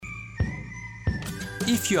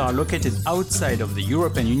if you are located outside of the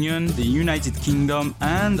European Union, the United Kingdom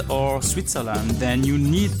and or Switzerland, then you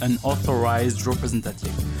need an authorized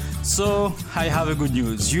representative. So I have a good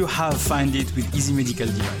news, you have found it with Easy Medical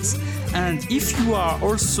Device. And if you are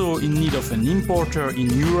also in need of an importer in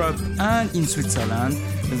Europe and in Switzerland,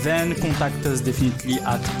 then contact us definitely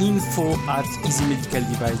at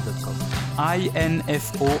info@easymedicaldevice.com.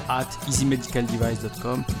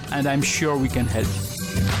 info@easymedicaldevice.com, and I'm sure we can help you.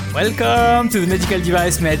 Welcome to the Medical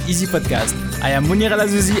Device Made Easy podcast. I am Mounir El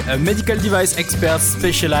Azzouzi, a medical device expert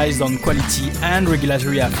specialized on quality and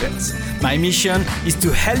regulatory affairs. My mission is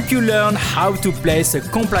to help you learn how to place a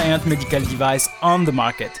compliant medical device on the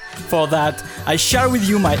market. For that, I share with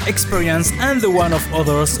you my experience and the one of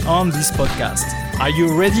others on this podcast. Are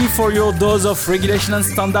you ready for your dose of regulation and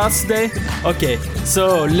standards today? Okay,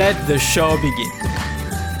 so let the show begin.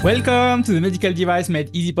 Welcome to the Medical Device Made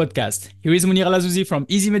Easy podcast. Here is Mounir El Azzouzi from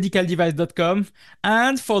easymedicaldevice.com.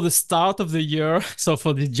 And for the start of the year, so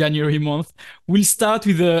for the January month, we'll start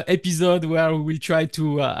with an episode where we will try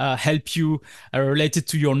to help you related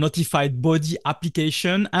to your notified body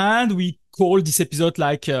application. And we call this episode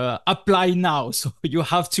like apply now. So you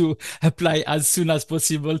have to apply as soon as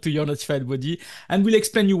possible to your notified body. And we'll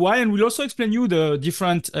explain you why. And we'll also explain you the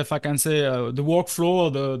different, if I can say, the workflow or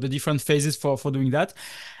the different phases for doing that.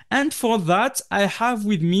 And for that, I have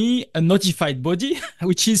with me a notified body,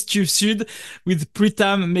 which is TÜV SÜD with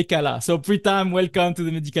Pritam Mekala. So Pritam, welcome to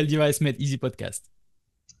the Medical Device Made Easy podcast.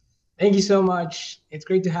 Thank you so much. It's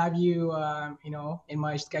great to have you, in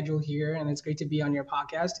my schedule here, and it's great to be on your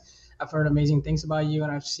podcast. I've heard amazing things about you,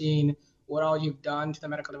 and I've seen what all you've done to the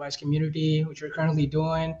medical device community, which you're currently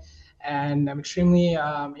doing. And I'm extremely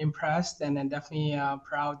impressed and definitely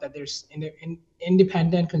proud that there's an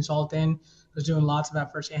independent consultant who's doing lots of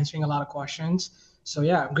efforts, answering a lot of questions. So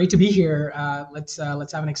yeah, great to be here. Let's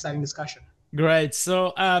have an exciting discussion. Great.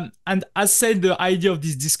 So, and as said, the idea of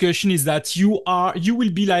this discussion is that you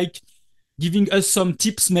will be like giving us some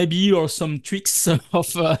tips maybe or some tricks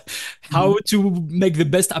of how to make the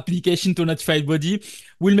best application to a notified body.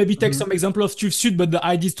 We'll maybe take some example of TÜV SÜD, but the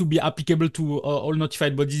idea is to be applicable to all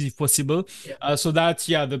notified bodies if possible. So that,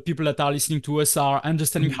 the people that are listening to us are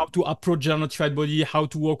understanding how to approach their notified body, how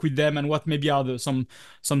to work with them, and what maybe are some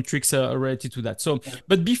tricks related to that. So,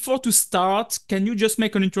 but before to start, can you just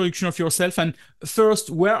make an introduction of yourself? And first,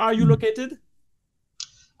 where are you located?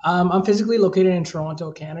 I'm physically located in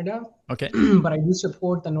Toronto, Canada. Okay. But I do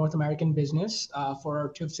support the North American business for our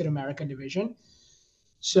TÜV SÜD America division.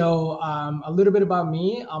 So a little bit about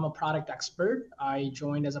me. I'm a product expert. I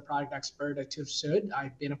joined as a product expert at TÜV SÜD.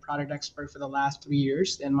 I've been a product expert for the last 3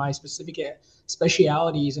 years, and my specific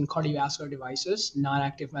specialty is in cardiovascular devices,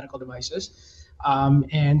 non-active medical devices.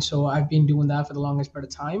 And so I've been doing that for the longest period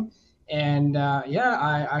of time. And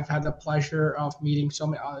I've had the pleasure of meeting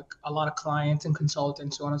a lot of clients and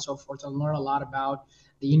consultants, so on and so forth, to learn a lot about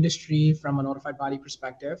the industry from a notified body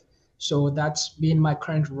perspective. So that's been my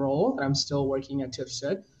current role that I'm still working at TÜV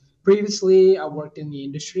SÜD. Previously, I worked in the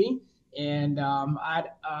industry, and I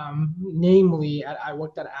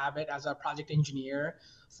worked at Abbott as a project engineer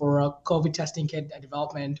for a COVID testing kit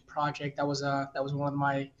development project. That was one of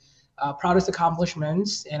my proudest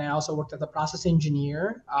accomplishments. And I also worked as a process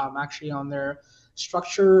engineer, actually on their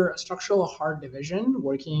structural heart division,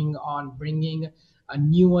 working on bringing a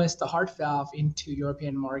newest heart valve into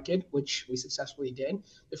European market, which we successfully did.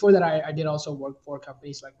 Before that, I did also work for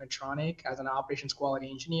companies like Medtronic as an operations quality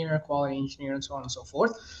engineer, and so on and so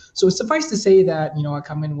forth. So suffice to say that, I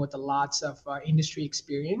come in with lots of industry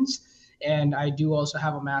experience, and I do also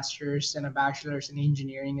have a master's and a bachelor's in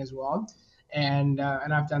engineering as well. And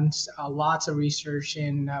I've done lots of research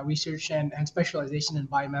and specialization in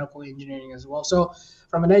biomedical engineering as well. So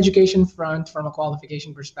from an education front, from a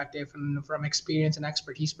qualification perspective, from experience and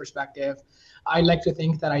expertise perspective, I like to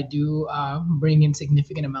think that I do bring in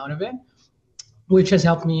significant amount of it, which has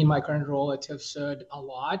helped me in my current role at TÜV SÜD a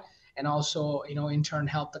lot. And also, in turn,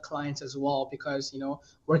 help the clients as well, because,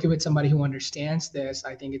 working with somebody who understands this,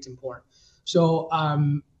 I think it's important. So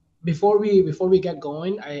before we get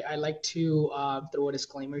going, I like to throw a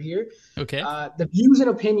disclaimer here. Okay. The views and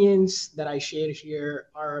opinions that I share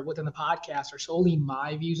here are within the podcast are solely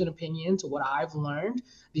my views and opinions, what I've learned.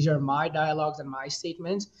 These are my dialogues and my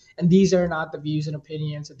statements, and these are not the views and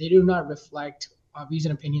opinions. They do not reflect views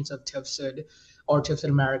and opinions of TÜV SÜD or TÜV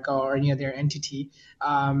SÜD America or any other entity.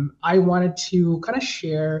 I wanted to kind of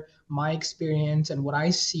share my experience and what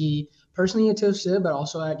I see personally at TÜV SÜD, but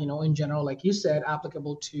also at, in general, like you said,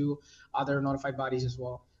 applicable to other notified bodies as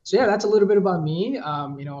well. So yeah, that's a little bit about me.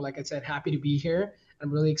 Like I said, happy to be here.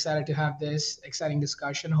 I'm really excited to have this exciting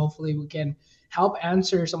discussion. Hopefully, we can help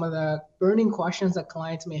answer some of the burning questions that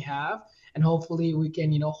clients may have, and hopefully, we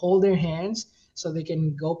can hold their hands so they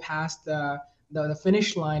can go past the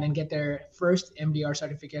finish line and get their first MDR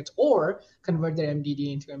certificates or convert their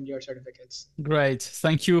MDD into MDR certificates. Great.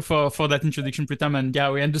 Thank you for that introduction, Pritam. And yeah,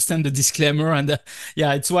 we understand the disclaimer. And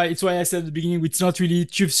yeah, it's why I said at the beginning, it's not really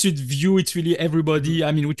Chief Suite view. It's really everybody.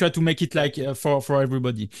 I mean, we try to make it like for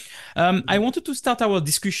everybody. I wanted to start our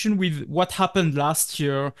discussion with what happened last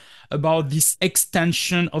year about this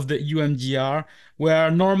extension of the EUMDR, where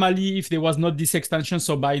normally if there was not this extension,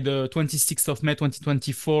 so by the 26th of May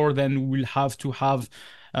 2024, then we will have to have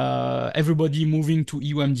everybody moving to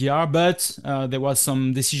EUMDR, but there was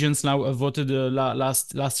some decisions now voted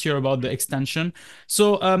last year about the extension.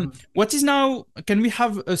 So what is now, can we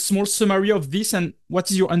have a small summary of this, and what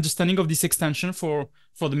is your understanding of this extension for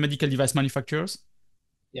the medical device manufacturers?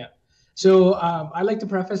 Yeah. So I like to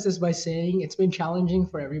preface this by saying it's been challenging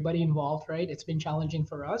for everybody involved, right? It's been challenging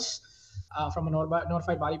for us. From a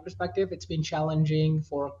notified body perspective, it's been challenging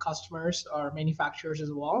for customers or manufacturers as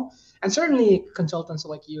well, and certainly consultants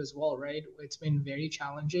like you as well, right? It's been very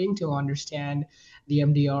challenging to understand the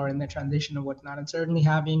MDR and the transition and whatnot, and certainly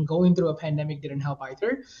going through a pandemic didn't help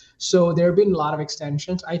either. So there have been a lot of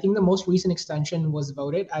extensions. I think the most recent extension was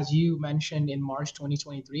voted, as you mentioned, in March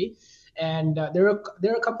 2023. And there are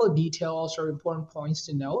a couple of details or important points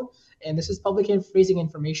to note. And this is public facing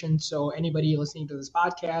information, so anybody listening to this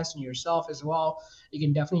podcast and yourself as well, you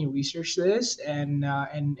can definitely research this and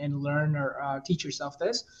learn or teach yourself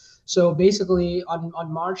this. So basically,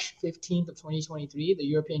 on March 15th of 2023, the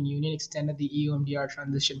European Union extended the EUMDR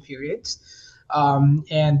transition periods,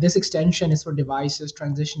 and this extension is for devices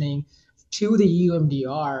transitioning to the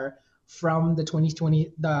EUMDR from the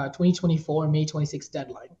 2024 May 26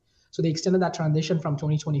 deadline. So they extended that transition from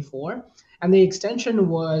 2024, and the extension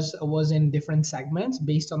was in different segments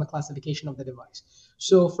based on the classification of the device.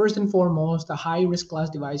 So first and foremost, the high risk class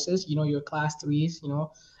devices, your class 3s,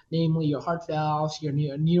 namely your heart valves, your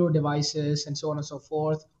neuro devices, and so on and so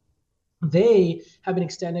forth, they have been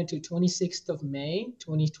extended to 26th of May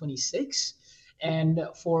 2026. And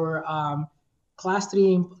for class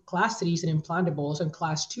 3s and implantables and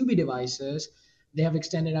class 2B devices, they have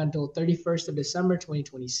extended until 31st of December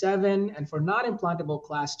 2027. And for non-implantable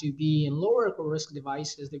class 2B and lower risk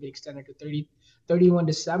devices, they've been extended to 31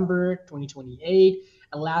 December 2028.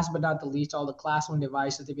 And last but not the least, all the class 1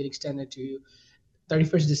 devices, they've been extended to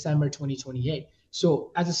 31st December 2028.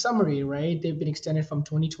 So as a summary, right, they've been extended from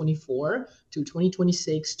 2024 to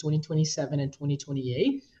 2026, 2027, and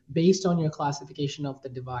 2028 based on your classification of the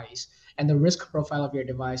device and the risk profile of your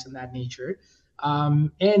device and that nature.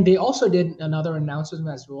 And they also did another announcement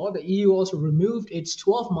as well. The EU also removed its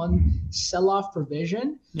 12-month sell-off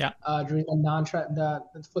provision during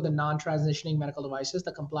for the non-transitioning medical devices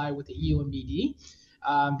that comply with the EU MDD.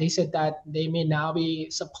 They said that they may now be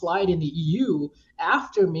supplied in the EU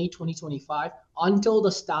after May 2025 until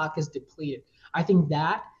the stock is depleted. I think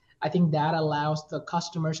that allows the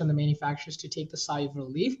customers and the manufacturers to take the sigh of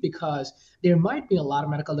relief, because there might be a lot of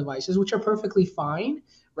medical devices which are perfectly fine,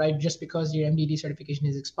 right? Just because your MDD certification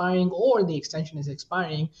is expiring or the extension is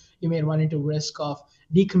expiring, you may run into risk of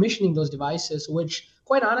decommissioning those devices, which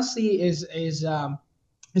quite honestly is a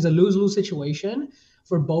lose-lose situation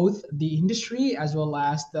for both the industry as well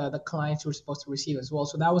as the clients who are supposed to receive as well.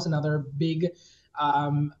 So that was another big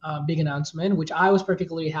announcement, which I was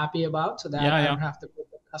particularly happy about, so that I don't have to put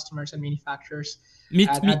customers and manufacturers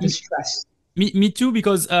at distress. Me too,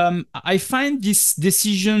 because I find this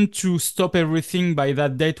decision to stop everything by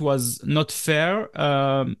that date was not fair,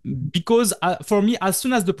 because for me, as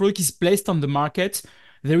soon as the product is placed on the market,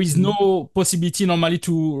 there is no possibility normally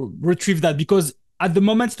to retrieve that, because at the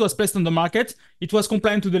moment it was placed on the market, it was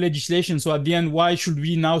compliant to the legislation. So at the end, why should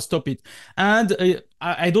we now stop it? And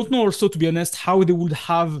I don't know also, to be honest, how they would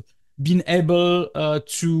have been able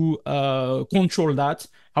to control that,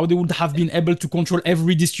 how they would have been able to control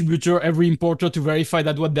every distributor, every importer to verify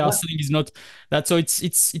that what they are selling is not that. So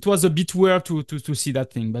it was a bit weird to see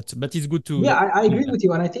that thing, but it's good to. Yeah, I agree with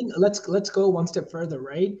you, and I think let's go one step further,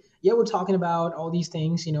 right? Yeah, we're talking about all these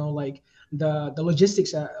things, like the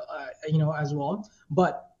logistics, as well.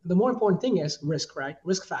 But the more important thing is risk, right?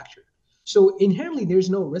 Risk factor. So inherently, there's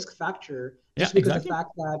no risk factor just because of the fact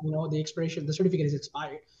that the certificate is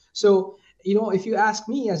expired. So if you ask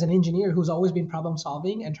me as an engineer who's always been problem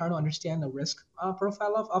solving and trying to understand the risk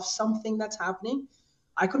profile of something that's happening,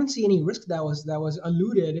 I couldn't see any risk that was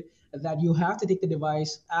alluded that you have to take the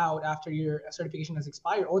device out after your certification has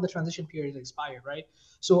expired or the transition period has expired, right?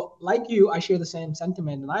 So like you, I share the same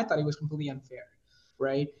sentiment, and I thought it was completely unfair.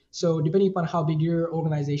 right? So depending upon how big your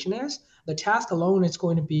organization is, the task alone is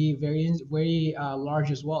going to be very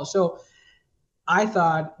large as well. So I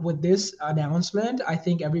thought with this announcement, I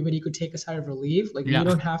think everybody could take a sigh of relief. Like we Yeah,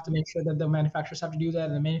 don't have to make sure that the manufacturers have to do that,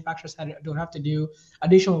 and the manufacturers don't have to do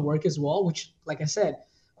additional work as well. Which, like I said,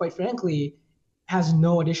 quite frankly, has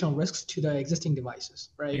no additional risks to the existing devices,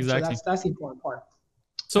 right? So exactly. that's the important part.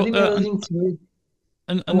 I So think the other thing too,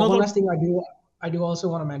 one another. last thing I do also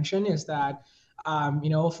want to mention is that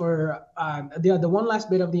for the one last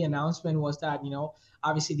bit of the announcement was that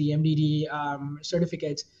obviously the MDD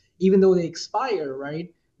certificates, even though they expire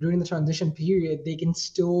right during the transition period, they can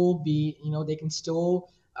still be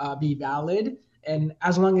valid, and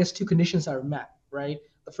as long as two conditions are met, right?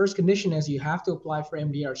 The first condition is you have to apply for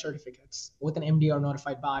MDR certificates with an MDR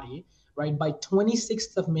notified body, right, by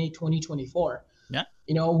 26th of May 2024. Yeah,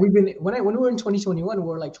 We've been when we were in 2021, we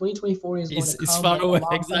were like 2024 is going to it's come far like a away. long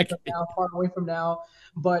time from Exactly. now, far away from now.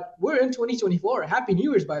 But we're in 2024. Happy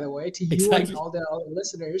New Year's, by the way, to you and Exactly. all the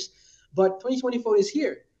listeners. But 2024 is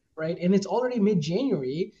here, right? And it's already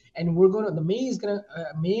mid-January, and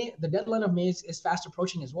the deadline of May is fast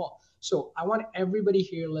approaching as well. So I want everybody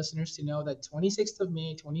here, listeners, to know that 26th of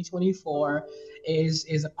May 2024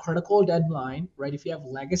 is a critical deadline, right? If you have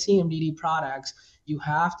legacy MDD products, you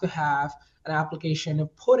have to have an application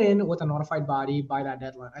put in with a notified body by that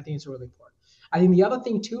deadline. I think it's really important. I think the other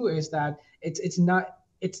thing too is that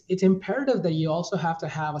it's imperative that you also have to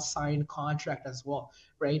have a signed contract as well,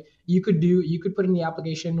 right? You could put in the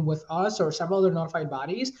application with us or several other notified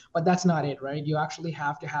bodies, but that's not it, right? You actually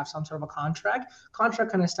have to have some sort of a contract.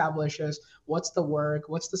 Contract kind of establishes what's the work,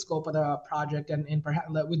 what's the scope of the project, and perhaps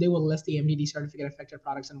they will list the MDD certificate affected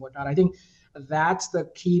products and whatnot. I think that's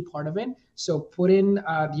the key part of it. So put in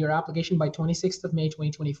your application by 26th of May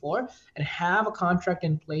 2024 and have a contract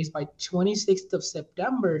in place by 26th of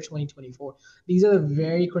September 2024. These are the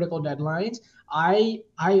very critical deadlines.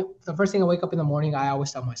 The first thing I wake up in the morning, I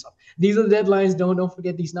always tell myself, these are the deadlines. Don't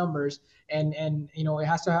forget these numbers. And it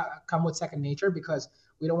has to come with second nature, because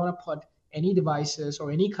we don't want to put any devices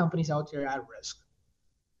or any companies out there at risk.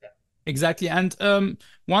 Exactly. And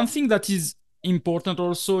one thing that is important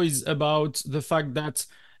also is about the fact that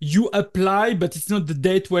you apply, but it's not the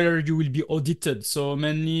date where you will be audited. So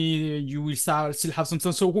mainly you will still have some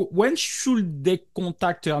time. So when should they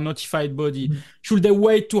contact a notified body? Mm-hmm. Should they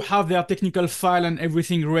wait to have their technical file and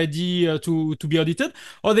everything ready to be audited?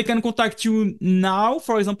 Or they can contact you now,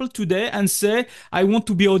 for example, today, and say, I want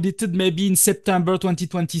to be audited maybe in September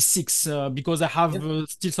 2026 because I have Yep.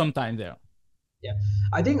 still some time there. Yeah,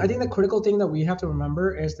 I think the critical thing that we have to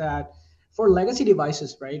remember is that for legacy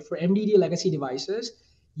devices, right, for MDD legacy devices,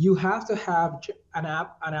 you have to have an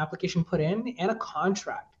application put in and a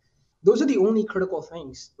contract. Those are the only critical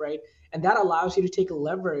things, right? And that allows you to take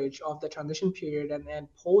leverage of the transition period and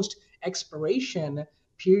post expiration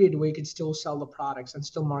period where you can still sell the products and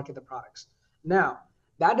still market the products. Now,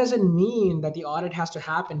 that doesn't mean that the audit has to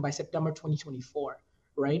happen by September 2024,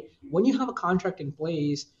 right? When you have a contract in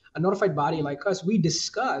place, a notified body like us, we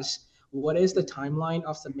discuss what is the timeline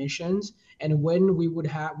of submissions and when we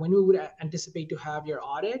would anticipate to have your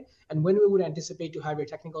audit and when we would anticipate to have your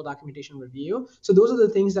technical documentation review. So those are the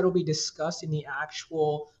things that will be discussed in the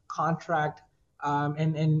actual contract.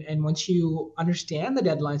 And once you understand the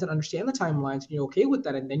deadlines and understand the timelines and you're okay with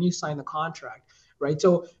that, and then you sign the contract, right?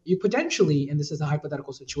 So you potentially, and this is a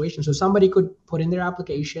hypothetical situation, so somebody could put in their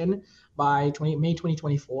application by May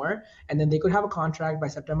 2024, and then they could have a contract by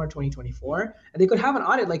September 2024, and they could have an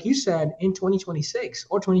audit, like you said, in 2026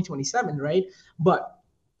 or 2027, right? But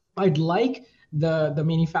I'd like the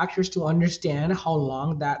manufacturers to understand how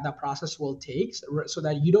long that process will take, so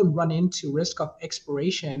that you don't run into risk of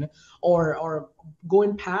expiration or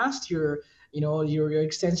going past your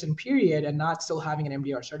extension period and not still having an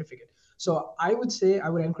MDR certificate. So I would say I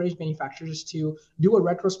would encourage manufacturers to do a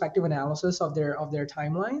retrospective analysis of their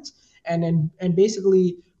timelines, and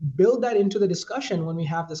basically build that into the discussion when we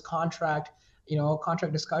have this contract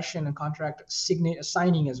discussion and contract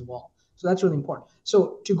signing as well. So that's really important.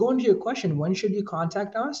 So to go into your question, when should you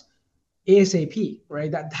contact us? ASAP,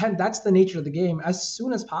 right? That's the nature of the game. As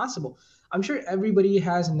soon as possible. I'm sure everybody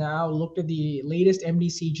has now looked at the latest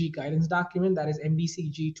MDCG guidance document, that is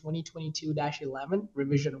MDCG 2022-11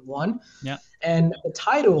 revision 1. Yeah. And the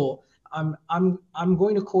title, I'm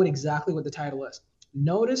going to quote exactly what the title is.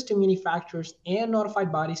 Notice to manufacturers and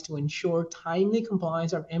notified bodies to ensure timely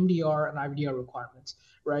compliance of MDR and IVDR requirements,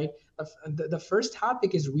 right? The first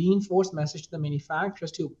topic is reinforced message to the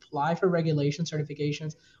manufacturers to apply for regulation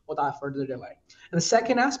certifications without further delay. And the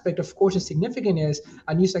second aspect, of course, is significant, is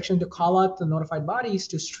a new section to call out the notified bodies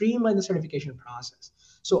to streamline the certification process.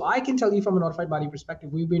 So I can tell you from a notified body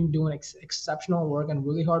perspective, we've been doing exceptional work and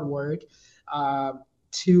really hard work uh,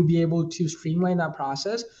 to be able to streamline that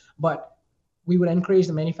process. But we would encourage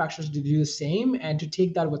the manufacturers to do the same and to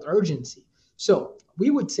take that with urgency. So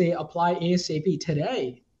we would say apply ASAP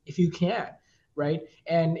today if you can, right?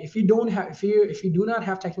 And if you don't have, if you do not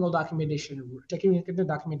have technical documentation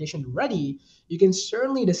ready, you can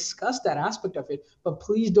certainly discuss that aspect of it. But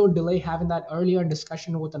please don't delay having that earlier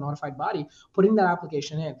discussion with the notified body, putting that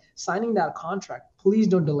application in, signing that contract. Please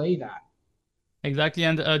don't delay that. Exactly.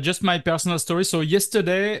 And just my personal story. So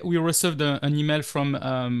yesterday we received an email from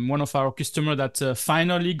one of our customers that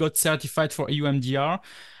finally got certified for EU MDR.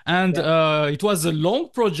 And it was a long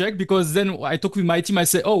project because then I talked with my team. I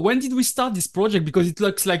said, oh, when did we start this project? Because it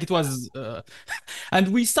looks like it was, and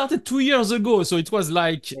we started 2 years ago. So it was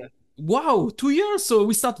like, wow, 2 years. So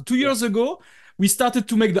we started 2 years ago. We started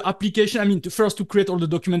to make the application. I mean, first to create all the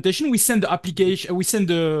documentation. We sent the application, we sent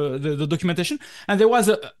the documentation, and there was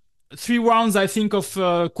a 3 rounds, I think,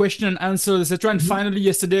 of question and answer, etc. And finally,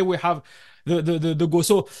 yesterday we have the go.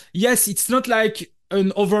 So yes, it's not like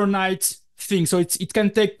an overnight thing. So it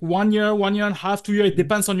can take 1 year, 1.5 years, 2 years. It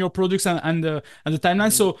depends on your products and the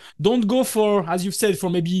timeline. So don't go for, as you've said, for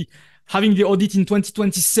maybe having the audit in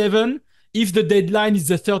 2027 if the deadline is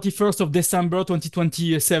the 31st of December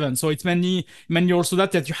 2027. So it's mainly also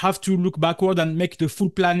that you have to look backward and make the full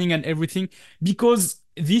planning and everything, because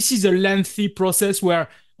this is a lengthy process where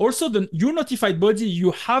also your notified body,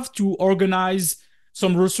 you have to organize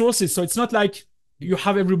some resources. So it's not like you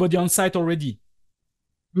have everybody on site already.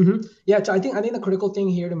 Mm-hmm. Yeah, so I think the critical thing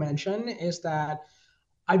here to mention is that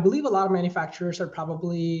I believe a lot of manufacturers are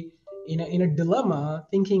probably in a dilemma,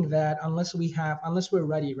 thinking that unless we're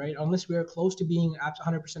ready, right? Unless we're close to being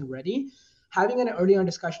 100% ready, having an early on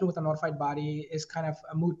discussion with a notified body is kind of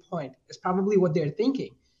a moot point. It's probably what they're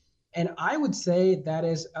thinking. And I would say that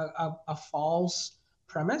is a false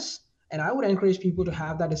premise. And I would encourage people to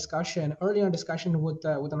have that discussion, early on discussion with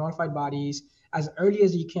the notified bodies as early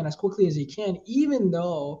as you can, as quickly as you can, even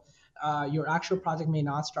though your actual project may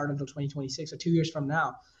not start until 2026 or 2 years from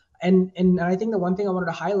now. And I think the one thing I wanted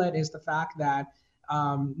to highlight is the fact that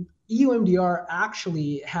EUMDR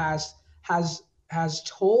actually has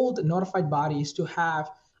told notified bodies to have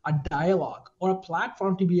a dialogue or a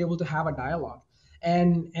platform to be able to have a dialogue.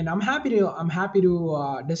 And I'm happy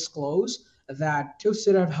to disclose that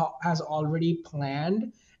TÜV has already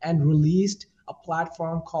planned and released a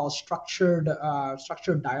platform called Structured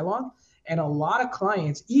Dialogue. And a lot of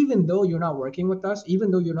clients, even though you're not working with us,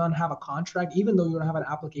 even though you don't have a contract, even though you don't have an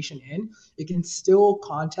application in, you can still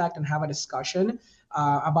contact and have a discussion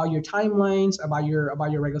about your timelines, about your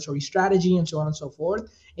regulatory strategy, and so on and so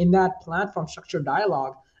forth in that platform, Structured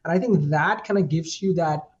Dialogue. And I think that kind of gives you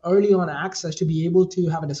that early on access to be able to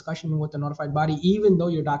have a discussion with the notified body, even though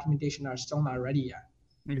your documentation are still not ready yet.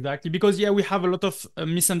 Exactly, because we have a lot of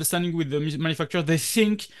misunderstanding with the manufacturer. They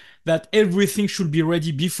think that everything should be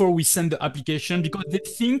ready before we send the application, because they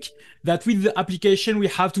think that with the application we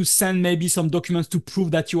have to send maybe some documents to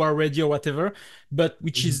prove that you are ready or whatever, but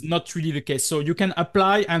which is not really the case. So you can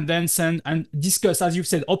apply and then send and discuss, as you've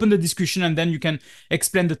said, open the discussion, and then you can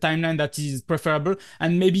explain the timeline that is preferable.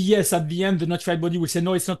 And maybe yes, at the end the notified body will say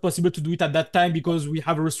no, it's not possible to do it at that time because we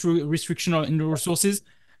have a restriction in the resources.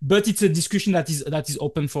 But it's a discussion that is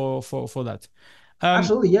open for that.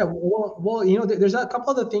 Absolutely, yeah. Well, there's a couple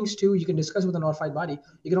other things too you can discuss with a notified body.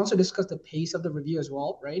 You can also discuss the pace of the review as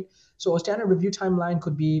well, right? So a standard review timeline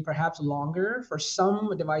could be perhaps longer for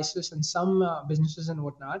some devices and some businesses and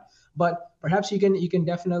whatnot, but perhaps you can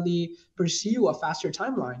definitely pursue a faster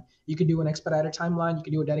timeline. You could do an expedited timeline, you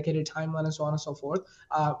could do a dedicated timeline, and so on and so forth.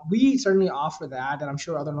 We certainly offer that, and I'm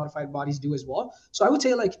sure other notified bodies do as well. So I would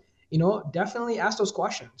say, definitely ask those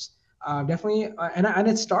questions. And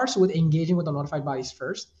it starts with engaging with the notified bodies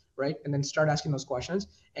first, right? And then start asking those questions,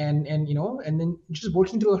 and then just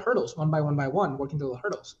working through the hurdles one by one, working through the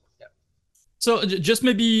hurdles. Yeah. So just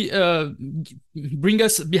maybe bring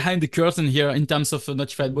us behind the curtain here in terms of a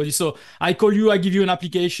notified body. So I call you, I give you an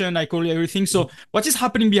application, I call you everything. So what is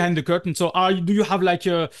happening behind the curtain? So do you have like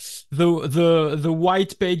the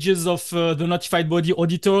white pages of the notified body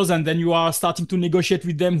auditors, and then you are starting to negotiate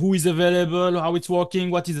with them who is available, how it's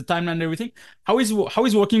working, what is the timeline and everything? How is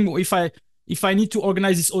working if I need to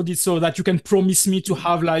organize this audit so that you can promise me to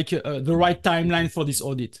have like the right timeline for this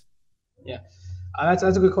audit? Yeah. That's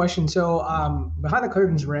a good question. So behind the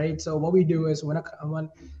curtains, right? So what we do is when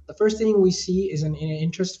the first thing we see is an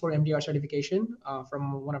interest for MDR certification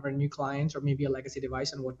from one of our new clients or maybe a legacy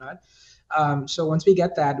device and whatnot. So once we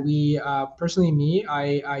get that, we personally me,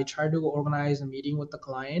 I try to organize a meeting with the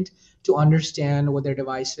client to understand what their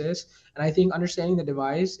device is. And I think understanding the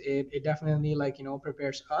device, it definitely like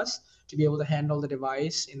prepares us to be able to handle the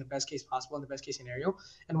device in the best case possible, in the best case scenario.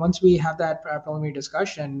 And once we have that preliminary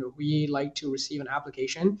discussion, we like to receive an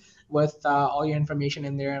application with all your information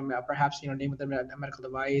in there, and perhaps name of the medical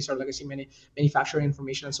device or legacy manufacturer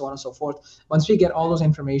information and so on and so forth. Once we get all those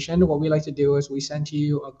information, what we like to do is we send to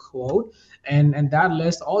you a quote, and that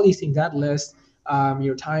list all these things, that list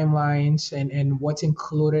your timelines and what's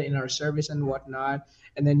included in our service and whatnot.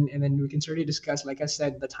 And then we can certainly discuss, like I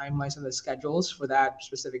said, the timelines and the schedules for that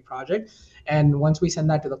specific project. And once we send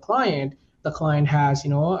that to the client has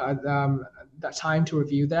the time to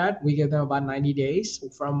review that. We give them about 90 days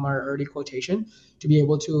from our early quotation to be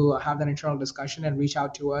able to have that internal discussion and reach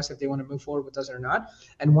out to us if they want to move forward with us or not.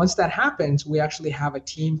 And once that happens, we actually have a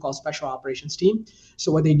team called special operations team.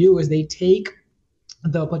 So what they do is they take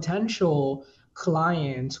the potential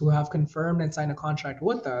clients who have confirmed and signed a contract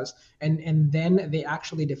with us, and then they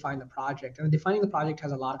actually define the project. And defining the project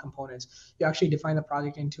has a lot of components. You actually define the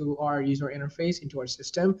project into our user interface, into our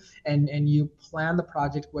system, and you plan the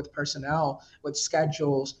project with personnel, with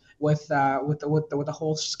schedules, with the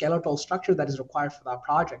whole skeletal structure that is required for that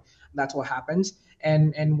project. That's what happens.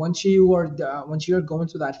 And once you're going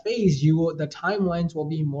through that phase, the timelines will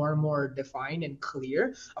be more and more defined and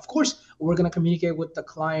clear. Of course, we're going to communicate with the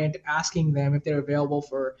client, asking them if they're available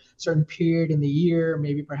for a certain period in the year,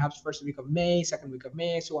 maybe perhaps first week of May, second week of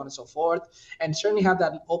May, so on and so forth. And certainly have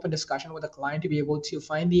that open discussion with the client to be able to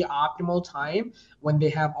find the optimal time when they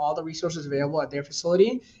have all the resources available at their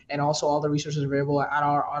facility and also all the resources available at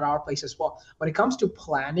our place as well. When it comes to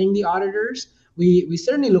planning the auditors, we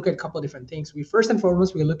certainly look at a couple of different things. We first and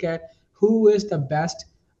foremost, we look at who is the best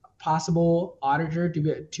possible auditor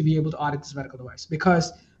to be able to audit this medical device,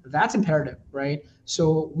 because that's imperative, right?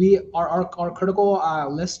 So our critical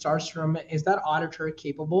list starts from, is that auditor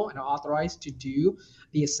capable and authorized to do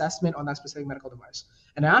the assessment on that specific medical device?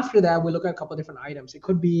 And after that, we look at a couple of different items. It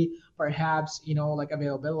could be perhaps like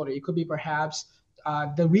availability. It could be perhaps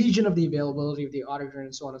the region of the availability of the auditor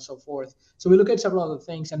and so on and so forth. So we look at several other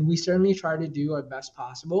things, and we certainly try to do our best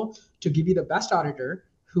possible to give you the best auditor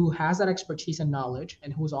who has that expertise and knowledge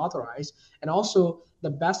and who's authorized, and also the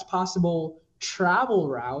best possible travel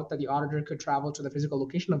route that the auditor could travel to the physical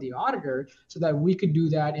location of the auditor, so that we could do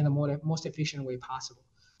that in the most efficient way possible.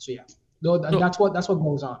 So yeah, that's what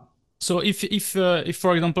goes on. So if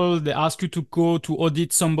for example they ask you to go to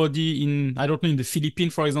audit somebody in, I don't know, in the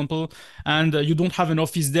Philippines, for example, and you don't have an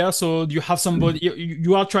office there, so you have somebody,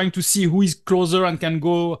 you are trying to see who is closer and can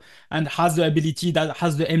go and has the ability, that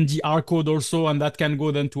has the MDR code also, and that can go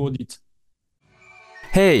then to audit.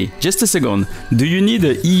 Hey, just a second. Do you need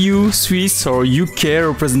a EU, Swiss or UK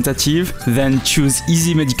representative? Then choose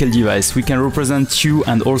Easy Medical Device. We can represent you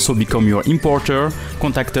and also become your importer.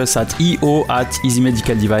 Contact us at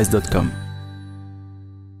eo@easymedicaldevice.com.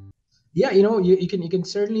 Yeah, you can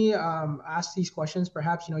certainly ask these questions.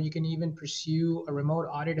 Perhaps you can even pursue a remote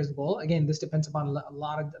audit as well. Again, this depends upon a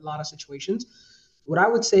lot of situations. What I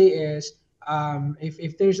would say is, if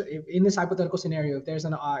in this hypothetical scenario, if there's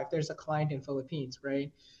a client in Philippines,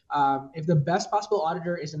 right? If the best possible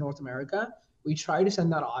auditor is in North America, we try to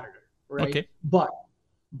send that auditor, right? Okay. But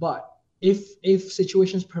if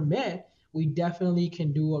situations permit, we definitely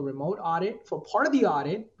can do a remote audit for part of the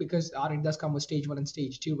audit, because audit does come with stage 1 and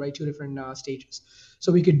stage 2, right? Two different stages.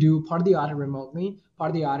 So we could do part of the audit remotely, part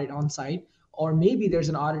of the audit on site. Or maybe there's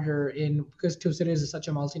an auditor because TwoCity is such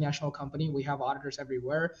a multinational company. We have auditors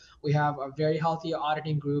everywhere. We have a very healthy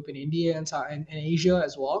auditing group in India and Asia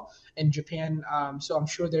as well, and Japan. So I'm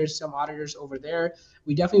sure there's some auditors over there.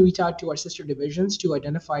 We definitely reach out to our sister divisions to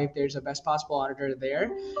identify if there's a best possible auditor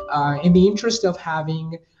there, in the interest of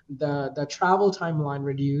having the travel timeline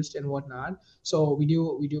reduced and whatnot. So we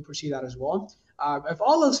do pursue that as well. If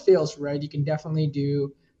all else fails, right, you can definitely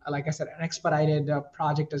do, like I said, an expedited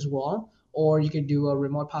project as well. Or you could do a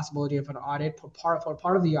remote possibility of an audit for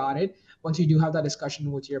part of the audit. Once you do have that discussion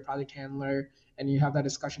with your project handler, and you have that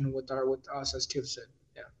discussion with us as TwoCity.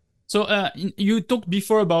 Yeah. So you talked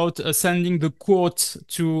before about sending the quote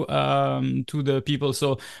to the people.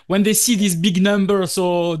 So when they see this big number,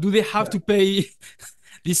 so do they have to pay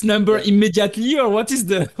this number immediately, or what is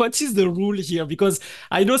the rule here? Because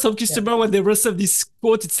I know some customer, when they receive this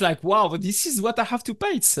quote, it's like, wow, this is what I have to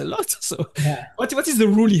pay. It's a lot. So what is the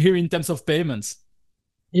rule here in terms of payments?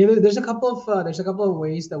 There's a couple of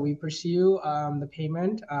ways that we pursue the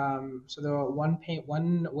payment. So the one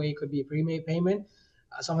way could be a pre-made payment.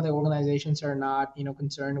 Some of the organizations are not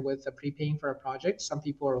concerned with prepaying for a project. Some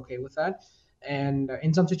people are okay with that. And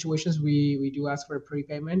in some situations, we do ask for a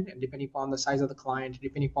prepayment, and depending upon the size of the client,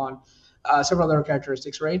 depending upon several other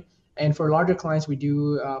characteristics, right? And for larger clients, we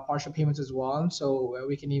do partial payments as well. So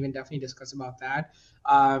we can even definitely discuss about that.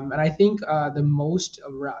 And I think the most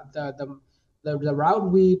the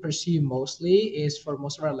route we pursue mostly is for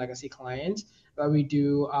most of our legacy clients, but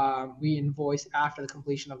we invoice after the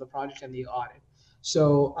completion of the project and the audit.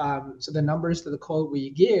 So the numbers to the code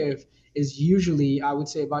we give is usually, I would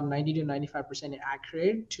say, about 90 to 95%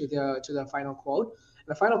 accurate to the final quote.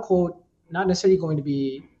 The final quote not necessarily going to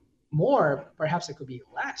be more, perhaps it could be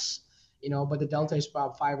less, but the delta is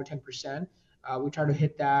about 5 or 10%. We try to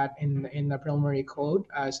hit that in the preliminary code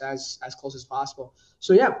as close as possible.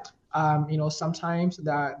 So yeah, sometimes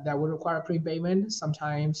that would require a prepayment.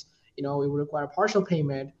 Sometimes it would require a partial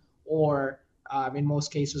payment, or in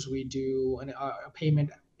most cases we do a payment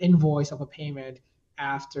invoice of a payment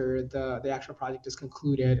after the actual project is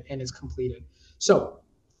concluded and is completed. So,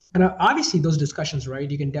 and obviously those discussions, right?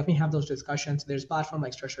 You can definitely have those discussions. There's platform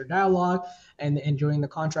like Structured Dialogue, and during the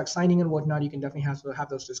contract signing and whatnot, you can definitely have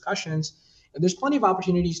those discussions. And there's plenty of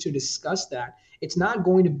opportunities to discuss that. It's not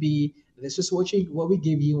going to be, this is what we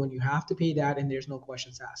give you and you have to pay that and there's no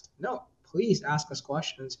questions asked. No, please ask us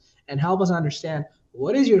questions and help us understand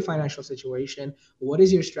what is your financial situation, what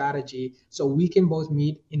is your strategy, so we can both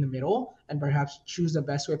meet in the middle and perhaps choose the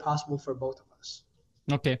best way possible for both of us.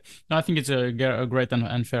 Okay, no, I think it's a great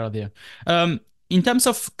and fair idea. In terms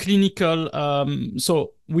of clinical,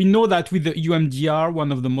 so we know that with the UMDR,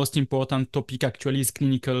 one of the most important topic actually is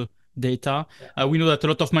clinical data. Yeah. We know that a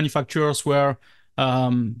lot of manufacturers were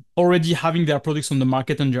already having their products on the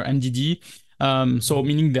market under NDD. So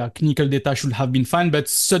meaning their clinical data should have been fine, but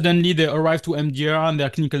suddenly they arrive to MDR and their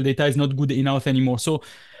clinical data is not good enough anymore. So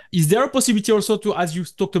is there a possibility also to, as you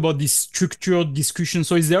talked about this structured discussion,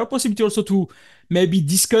 so is there a possibility also to maybe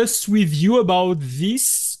discuss with you about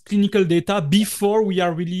this clinical data before we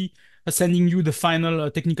are really sending you the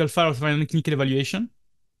final technical file, final clinical evaluation?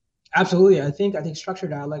 Absolutely. I think structured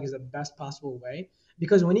dialogue is the best possible way,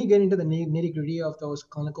 because when you get into the nitty gritty of those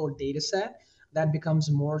clinical data set, that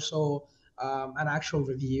becomes more so an actual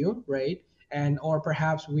review, right? And or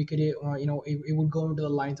perhaps we could, it would go into the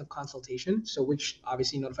lines of consultation. So which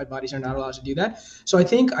obviously notified bodies are not allowed to do that. So I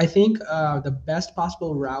think the best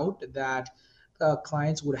possible route that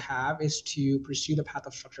clients would have is to pursue the path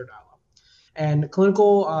of structured dialogue. And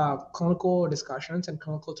clinical discussions and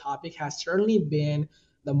clinical topic has certainly been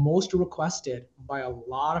the most requested by a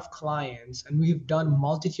lot of clients, and we've done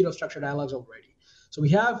multitude of structured dialogues already. So we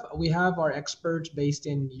have our experts based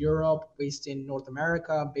in Europe, based in North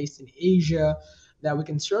America, based in Asia, that we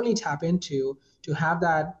can certainly tap into to have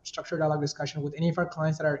that structured dialogue discussion with any of our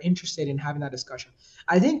clients that are interested in having that discussion.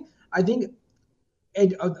 I think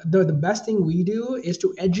the best thing we do is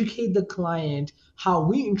to educate the client how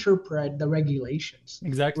we interpret the regulations.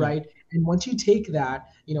 Exactly. Right. And once you take that,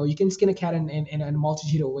 you can skin a cat in a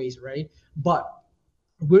multitude of ways, right? But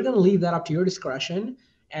we're going to leave that up to your discretion.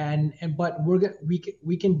 But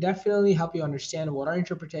we can definitely help you understand what our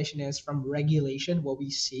interpretation is from regulation, what we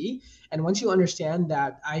see. And once you understand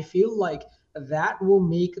that, I feel like that will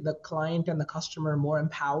make the client and the customer more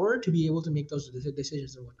empowered to be able to make those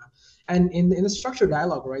decisions and whatnot. And in the structured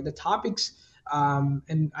dialogue, right, the topics,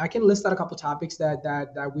 and I can list out a couple of topics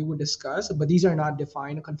that we would discuss, but these are not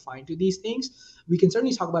defined or confined to these things. We can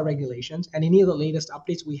certainly talk about regulations and any of the latest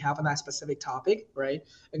updates we have on that specific topic, right?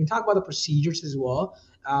 We can talk about the procedures as well,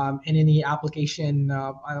 and any application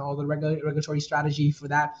or the regulatory strategy for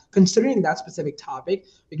that, considering that specific topic.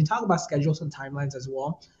 We can talk about schedules and timelines as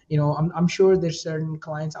well. I'm sure there's certain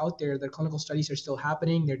clients out there that clinical studies are still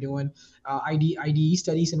happening. They're doing IDE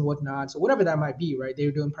studies and whatnot. So whatever that might be, right?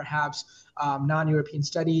 They're doing perhaps non-European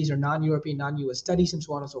studies or non-European, non-US studies and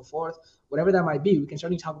so on and so forth. Whatever that might be, we can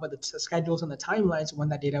certainly talk about the schedules and the timelines when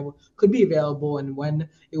that data could be available and when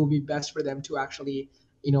it will be best for them to actually,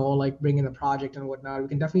 like bring in the project and whatnot. We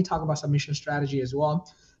can definitely talk about submission strategy as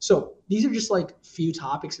well. So these are just like few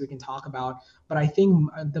topics we can talk about. But I think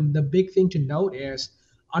the big thing to note is,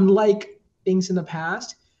 unlike things in the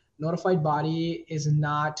past, notified body is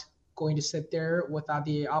not going to sit there without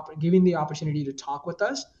giving the opportunity to talk with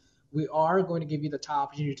us. We are going to give you the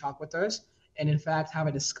opportunity to talk with us and in fact have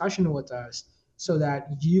a discussion with us so that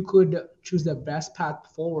you could choose the best path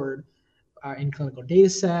forward in clinical data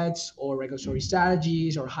sets or regulatory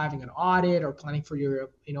strategies or having an audit or planning for your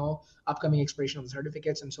upcoming expiration of the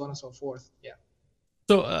certificates and so on and so forth. Yeah.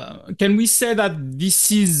 So can we say that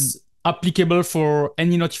this is applicable for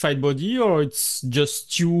any notified body, or it's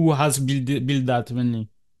just you who has built that mainly?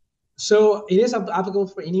 So it is applicable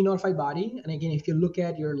for any notified body. And again, if you look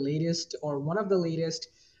at your latest or one of the latest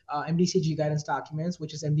MDCG guidance documents,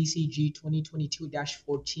 which is MDCG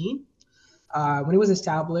 2022-14. When it was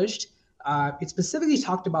established, it specifically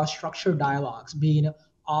talked about structured dialogues being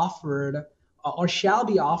offered or shall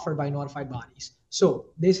be offered by notified bodies. So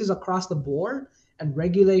this is across the board, and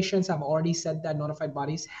regulations have already said that notified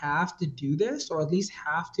bodies have to do this, or at least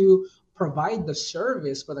have to provide the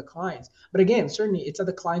service for the clients. But again, certainly it's at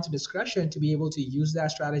the client's discretion to be able to use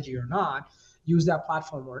that strategy or not, use that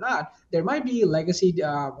platform or not. There might be legacy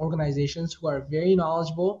organizations who are very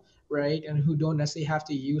knowledgeable, right, and who don't necessarily have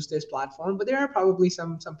to use this platform, but there are probably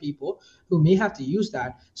some people who may have to use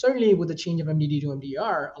that. Certainly with the change of MDD to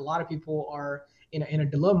MDR, a lot of people are in a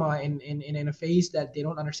dilemma, in a phase that they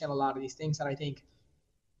don't understand a lot of these things. And I think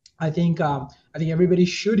everybody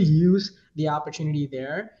should use the opportunity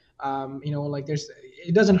there. Like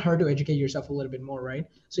it doesn't hurt to educate yourself a little bit more, right?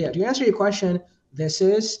 So yeah, to answer your question, this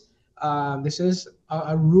is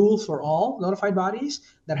a rule for all notified bodies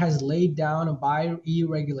that has laid down by EU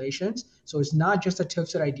regulations. So it's not just a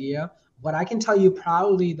TÜVSÜD idea, but I can tell you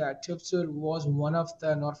proudly that TÜVSÜD was one of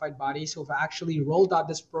the notified bodies who have actually rolled out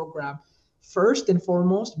this program first and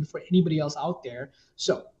foremost before anybody else out there.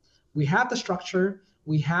 So we have the structure,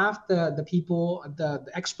 we have the people, the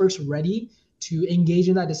experts ready to engage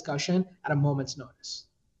in that discussion at a moment's notice.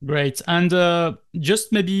 Great. And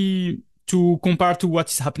just maybe to compare to what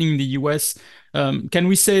is happening in the US, can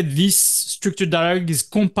we say this structured dialogue is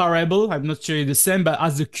comparable? I'm not sure it's the same, but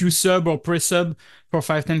as the Q-sub or pre-sub for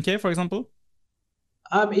 510K, for example?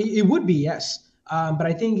 It would be, yes. But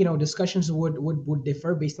I think, discussions would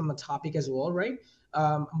differ based on the topic as well, right?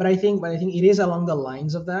 But I think it is along the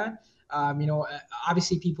lines of that.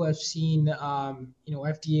 Obviously people have seen,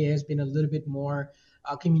 FDA has been a little bit more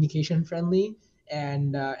communication friendly,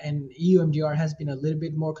 and EU MDR has been a little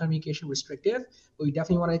bit more communication restrictive. But we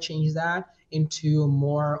definitely want to change that into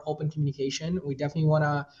more open communication. We definitely want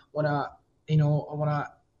to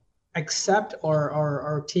accept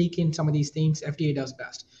or take in some of these things FDA does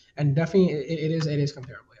best, and definitely it is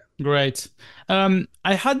comparable. Yeah. Great.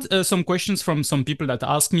 I had some questions from some people that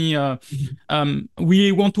asked me,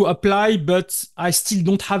 we want to apply, but I still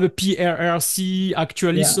don't have a PRRC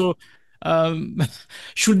actually. Yeah. So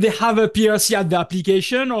should they have a PRC at the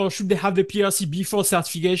application, or should they have the PRC before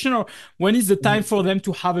certification, or when is the time for them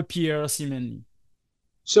to have a PRC mainly?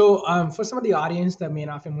 So for some of the audience that may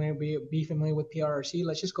not be familiar with PRRC,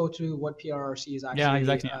 let's just go to what PRRC is actually,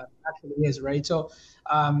 actually is, right? So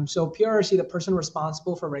PRRC, the person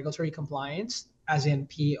responsible for regulatory compliance, as in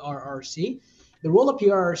PRRC. The role of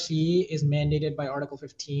PRRC is mandated by Article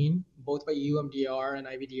 15, both by EU MDR and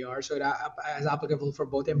IVDR. So it is applicable for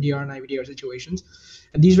both MDR and IVDR situations.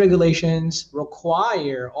 And these regulations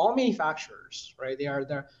require all manufacturers, right? They are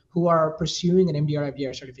there who are pursuing an MDR,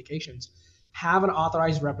 IVDR certifications, have an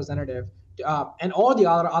authorized representative, and all the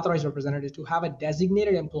other authorized representatives to have a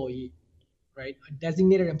designated employee, right? A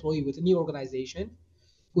designated employee within the organization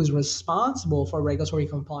who is responsible for regulatory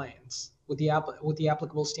compliance with the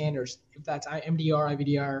applicable standards, if that's MDR,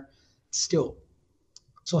 IVDR still.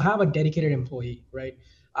 So have a dedicated employee, right?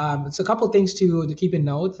 It's a couple of things to keep in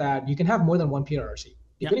note, that you can have more than one PRRC.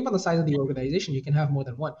 Depending on the size of the organization, you can have more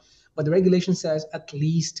than one, but the regulation says at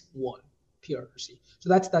least one PRRC. So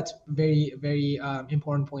that's very, very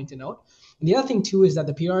important point to note. And the other thing too is that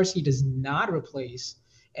the PRRC does not replace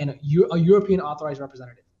a European authorized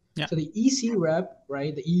representative. Yeah. So the EC rep,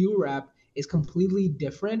 right, the EU rep is completely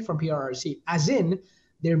different from PRRC, as in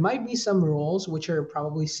there might be some roles which are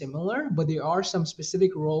probably similar, but there are some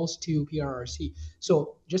specific roles to PRRC.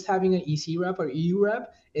 So just having an EC rep or EU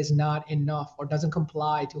rep is not enough, or doesn't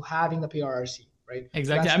comply to having the PRRC. Right?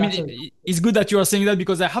 Exactly. So it's good that you are saying that,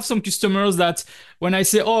 because I have some customers that when I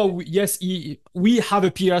say, oh, yes, we have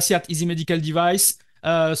a PRC at Easy Medical Device,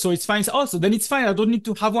 so it's fine. Oh, so then it's fine. I don't need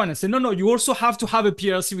to have one. I say, no, you also have to have a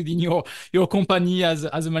PRC within your company as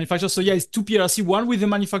a manufacturer. So yeah, it's two PRC, one with the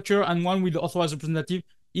manufacturer and one with the authorized representative,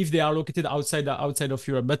 if they are located outside of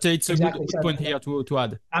Europe. But it's a good point here to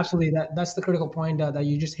add. Absolutely. That's the critical point that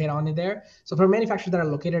you just hit on it there. So for manufacturers that are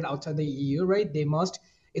located outside the EU, right,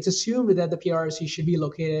 it's assumed that the PRRC should be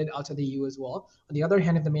located outside the EU as well. On the other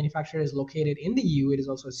hand, if the manufacturer is located in the EU, it is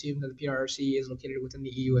also assumed that the PRRC is located within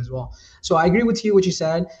the EU as well. So I agree with you what you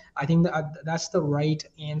said. I think that's the right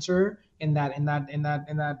answer in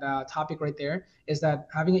that topic right there, is that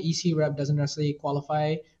having an EC rep doesn't necessarily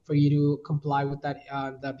qualify for you to comply with that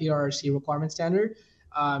the PRRC requirement standard.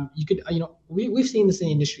 You could, we've seen this in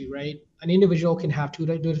the industry, right? An individual can have two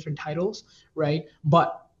different titles, right?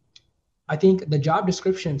 But I think the job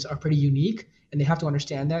descriptions are pretty unique, and they have to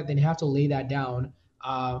understand that. Then you have to lay that down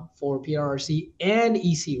for PRRC and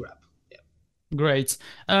EC rep. Yeah. Great.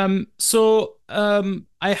 I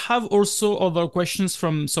have also other questions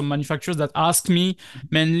from some manufacturers that ask me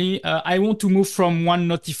mainly, I want to move from one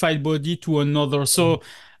notified body to another.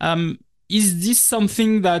 Um, is this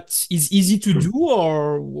something that is easy to do,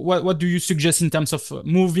 or what do you suggest in terms of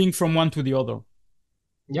moving from one to the other?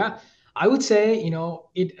 Yeah, I would say,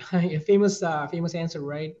 it a famous answer,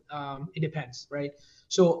 right? It depends, right?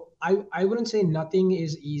 So I wouldn't say nothing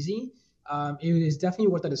is easy. It is definitely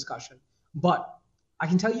worth a discussion. But I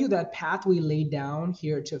can tell you that path we laid down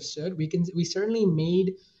here at TIFSUD, we certainly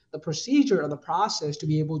made the procedure or the process to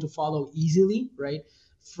be able to follow easily, right?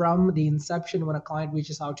 From the inception when a client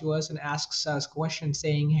reaches out to us and asks us questions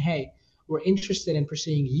saying, hey, we're interested in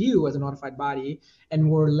pursuing you as a notified body, and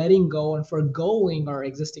we're letting go and foregoing our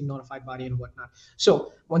existing notified body and whatnot.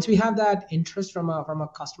 So once we have that interest from a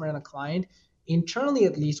customer and a client, internally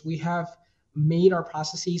at least, we have made our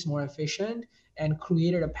processes more efficient and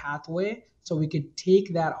created a pathway so we could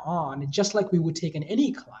take that on just like we would take in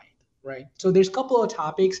any client, right? So there's a couple of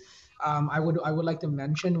topics I would like to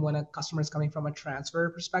mention when a customer is coming from a transfer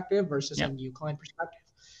perspective versus a Yeah. new client perspective.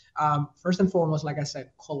 First and foremost, like I said,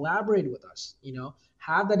 collaborate with us.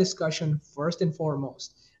 Have that discussion first and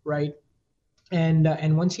foremost, right?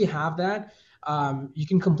 And once you have that, you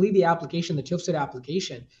can complete the application, the TIFSIT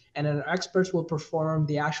application, and our experts will perform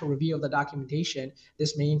the actual review of the documentation.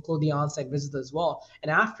 This may include the on-site visits as well.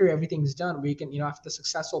 And after everything's done, we can, after the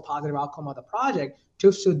successful positive outcome of the project,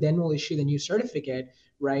 TIFSIT then will issue the new certificate,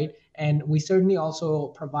 right? And we certainly also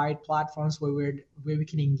provide platforms where we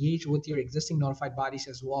can engage with your existing notified bodies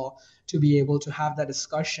as well to be able to have that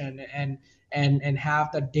discussion and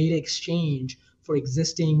have the data exchange for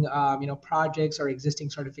existing projects or existing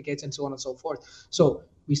certificates and so on and so forth. So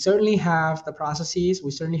we certainly have the processes,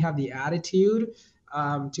 we certainly have the attitude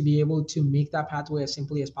to be able to make that pathway as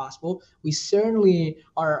simply as possible. We certainly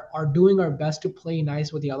are doing our best to play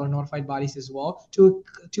nice with the other notified bodies as well to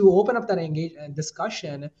open up that engage and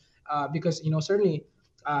discussion because certainly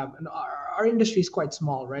our industry is quite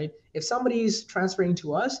small, right? If somebody's transferring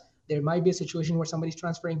to us, there might be a situation where somebody's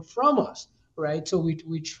transferring from us, right? So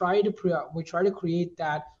we try to create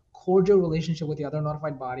that cordial relationship with the other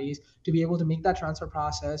notified bodies to be able to make that transfer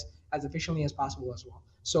process as efficiently as possible as well.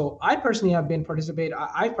 So I personally have been participate.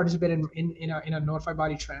 I've participated in a notified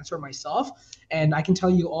body transfer myself, and I can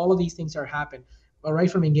tell you all of these things are happen.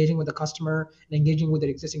 Right from engaging with the customer and engaging with the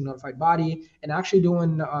existing notified body and actually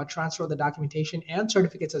doing transfer of the documentation and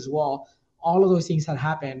certificates as well. All of those things had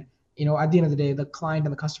happened. At the end of the day, the client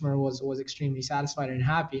and the customer was extremely satisfied and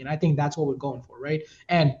happy, and I think that's what we're going for, right?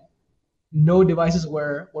 And no devices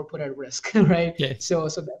were put at risk, right? Yeah. So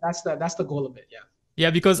that's the goal of it. Yeah. Yeah,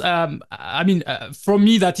 because I mean, for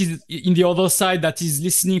me, that is in the other side, that is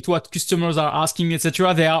listening to what customers are asking,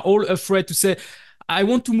 etc. They are all afraid to say, "I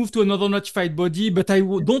want to move to another notified body, but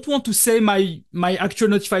don't want to say my actual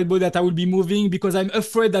notified body that I will be moving because I'm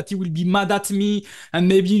afraid that he will be mad at me and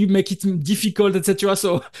maybe make it difficult, etc."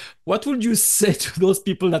 So, what would you say to those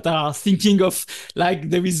people that are thinking of like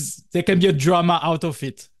there can be a drama out of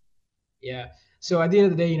it? Yeah. So at the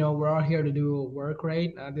end of the day, we're all here to do work,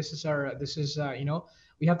 right? This is,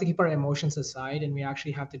 we have to keep our emotions aside and we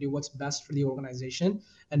actually have to do what's best for the organization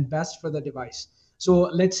and best for the device. So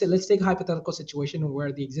let's take a hypothetical situation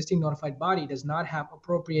where the existing notified body does not have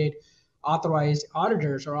appropriate authorized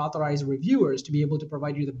auditors or authorized reviewers to be able to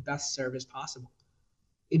provide you the best service possible.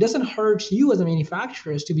 It doesn't hurt you as a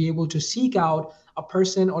manufacturer to be able to seek out a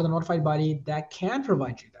person or the notified body that can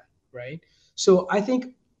provide you that, right? So I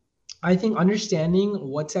think understanding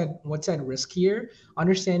what's at risk here,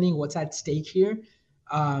 understanding what's at stake here,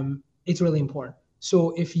 it's really important.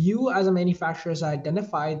 So if you as a manufacturer has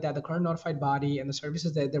identified that the current notified body and the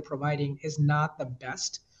services that they're providing is not the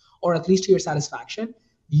best, or at least to your satisfaction,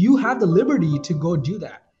 you have the liberty to go do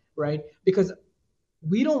that, right? Because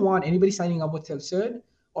we don't want anybody signing up with TIFSID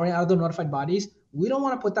or other notified bodies. We don't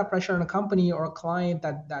want to put that pressure on a company or a client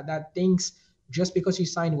that thinks just because you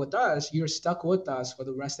signed with us, you're stuck with us for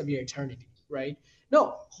the rest of your eternity, right?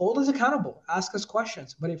 No, hold us accountable, ask us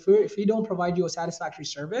questions. But if we don't provide you a satisfactory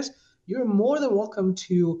service, you're more than welcome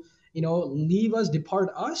to, leave us,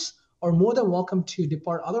 depart us, or more than welcome to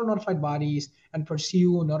depart other notified bodies and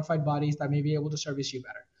pursue notified bodies that may be able to service you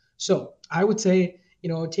better. So I would say,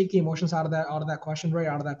 take the emotions out of that question, right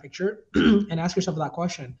out of that picture, and ask yourself that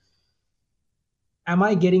question: am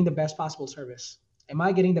I getting the best possible service? Am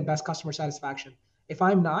I getting the best customer satisfaction? If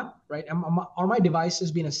I'm not, right, are my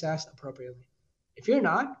devices being assessed appropriately? If you're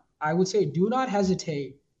not, I would say do not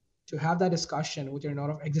hesitate to have that discussion with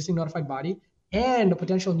your existing notified body and the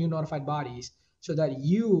potential new notified bodies so that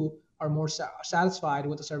you are more satisfied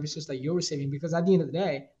with the services that you're receiving, because at the end of the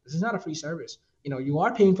day, this is not a free service. You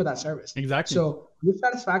are paying for that service. Exactly. So your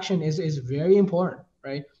satisfaction is very important,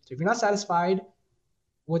 right? So if you're not satisfied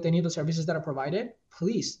with any of the services that are provided,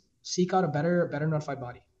 please seek out a better notified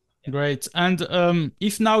body. Great. And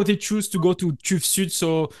if now they choose to go to TubeSud,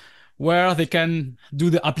 so where they can do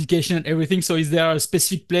the application and everything, so is there a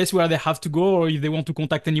specific place where they have to go, or if they want to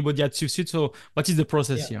contact anybody at TubeSud, so what is the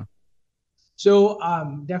process here? So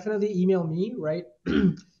definitely email me, right?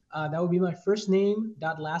 That would be my first name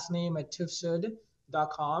last name at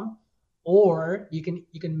tufsud.com. Or you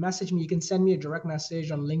can message me. You can send me a direct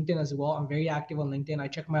message on LinkedIn as well. I'm very active on LinkedIn. I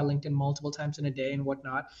check my LinkedIn multiple times in a day and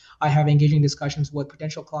whatnot. I have engaging discussions with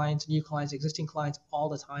potential clients, new clients, existing clients all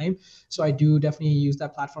the time. So I do definitely use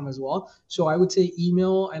that platform as well. So I would say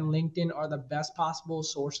email and LinkedIn are the best possible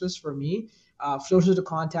sources for me, sources to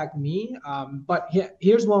contact me. But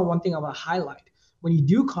here's one thing I want to highlight. When you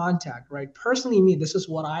do contact, right, personally me, this is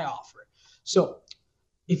what I offer. So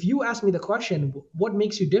if you ask me the question, what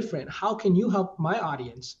makes you different? How can you help my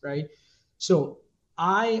audience, right? So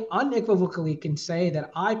I unequivocally can say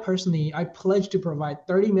that I pledge to provide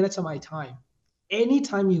 30 minutes of my time,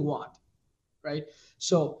 anytime you want, right?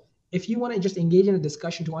 So if you want to just engage in a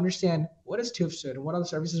discussion to understand what is TubeSud and what other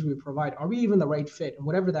services we provide, are we even the right fit, and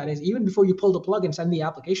whatever that is, even before you pull the plug and send the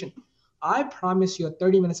application, I promise you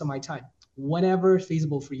 30 minutes of my time, whenever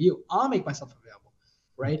feasible for you. I'll make myself available,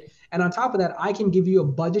 right? And on top of that, I can give you a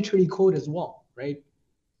budgetary quote as well, right?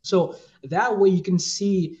 So that way you can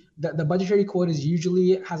see that the budgetary quote is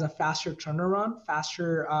usually has a faster turnaround,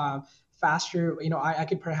 faster. I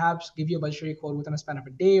could perhaps give you a budgetary quote within a span of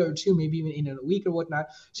a day or two, maybe even in a week or whatnot.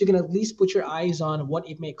 So you can at least put your eyes on what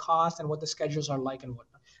it may cost and what the schedules are like and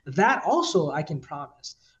whatnot. That also I can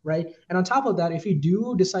promise, right? And on top of that, if you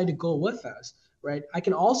do decide to go with us, right, I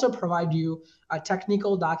can also provide you a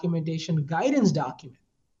technical documentation guidance document.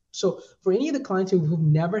 So for any of the clients who've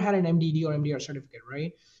never had an MDD or MDR certificate,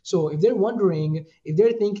 right? So if they're wondering, if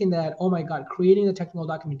they're thinking that, oh my God, creating the technical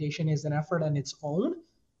documentation is an effort on its own,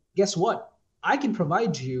 guess what? I can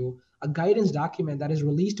provide you a guidance document that is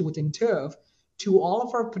released within TUF to all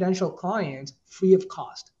of our potential clients free of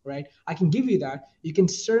cost, right? I can give you that. You can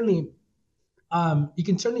certainly,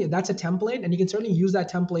 that's a template, and you can certainly use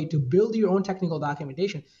that template to build your own technical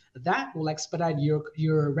documentation. That will expedite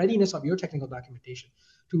your readiness of your technical documentation.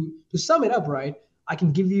 To sum it up, right, I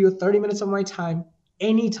can give you 30 minutes of my time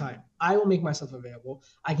anytime. I will make myself available.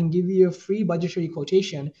 I can give you a free budgetary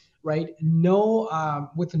quotation, right?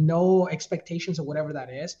 With no expectations of whatever that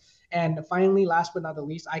is. And finally, last but not the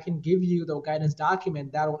least, I can give you the guidance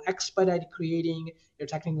document that will expedite creating your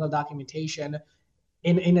technical documentation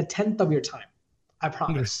in a tenth of your time. I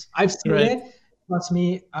promise. I've seen it. Trust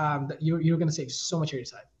me, you're going to save so much of your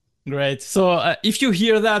time. Great. So if you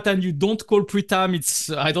hear that and you don't call Pritam,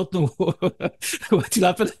 I don't know what will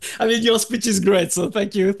happen. I mean, your speech is great. So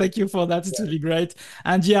thank you for that. It's really great.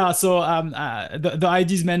 And yeah, so the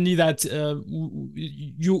idea is mainly that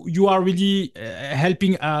you are really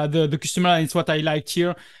helping the customer, and it's what I liked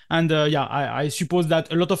here. And I suppose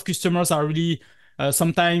that a lot of customers are really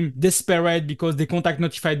sometimes desperate because they contact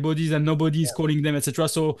notified bodies and nobody is calling them, etc.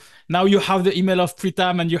 So now you have the email of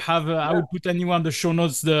Pritam, and you have I will put anyone in the show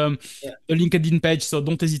notes the LinkedIn page. So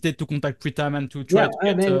don't hesitate to contact Pritam and to try.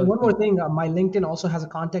 And one more thing, my LinkedIn also has a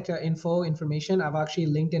contact information. I've actually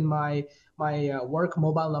linked in my work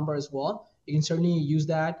mobile number as well. You can certainly use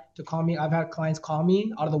that to call me. I've had clients call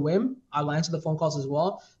me out of the whim. I'll answer the phone calls as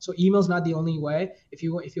well. So email is not the only way. If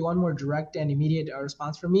you want more direct and immediate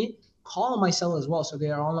response from me, call my cell as well. So they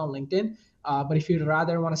are all on LinkedIn. But if you'd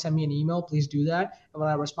rather want to send me an email, please do that. And when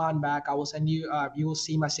I respond back, I will send you, you will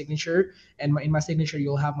see my signature, and in my signature,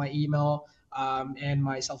 you'll have my email and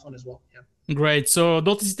my cell phone as well. Yeah. Great. So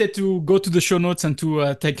don't hesitate to go to the show notes and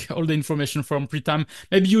to take all the information from Pritam.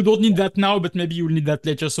 Maybe you don't need that now, but maybe you'll need that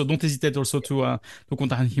later. So don't hesitate also to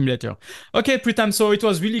contact him later. Okay, Pritam. So it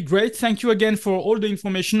was really great. Thank you again for all the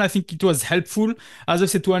information. I think it was helpful, as I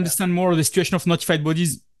said, to understand more of the situation of notified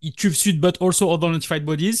bodies, TubeSud, but also other notified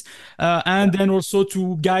bodies, and then also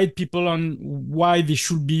to guide people on why they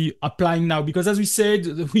should be applying now. Because as we said,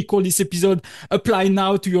 we call this episode "Apply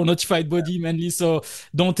Now" to your notified body mainly. So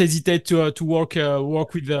don't hesitate to work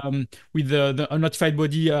with a notified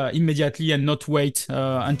body immediately, and not wait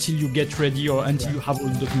until you get ready or until you have all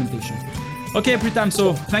the documentation. Okay, Pritam.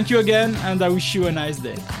 So thank you again, and I wish you a nice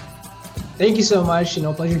day. Thank you so much.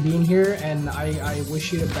 Pleasure being here, and I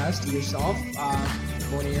wish you the best to yourself.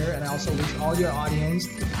 Munir, and I also wish all your audience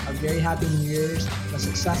a very happy New Year's, a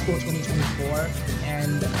successful 2024,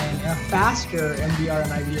 and a faster MDR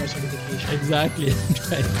and IVDR certification. Exactly.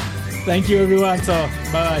 Thank you, everyone. So,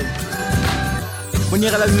 bye.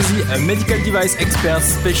 Monir El Azzouzi, a medical device expert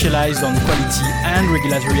specialized on quality and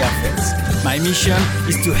regulatory affairs. My mission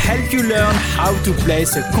is to help you learn how to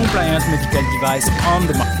place a compliant medical device on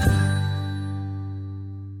the market.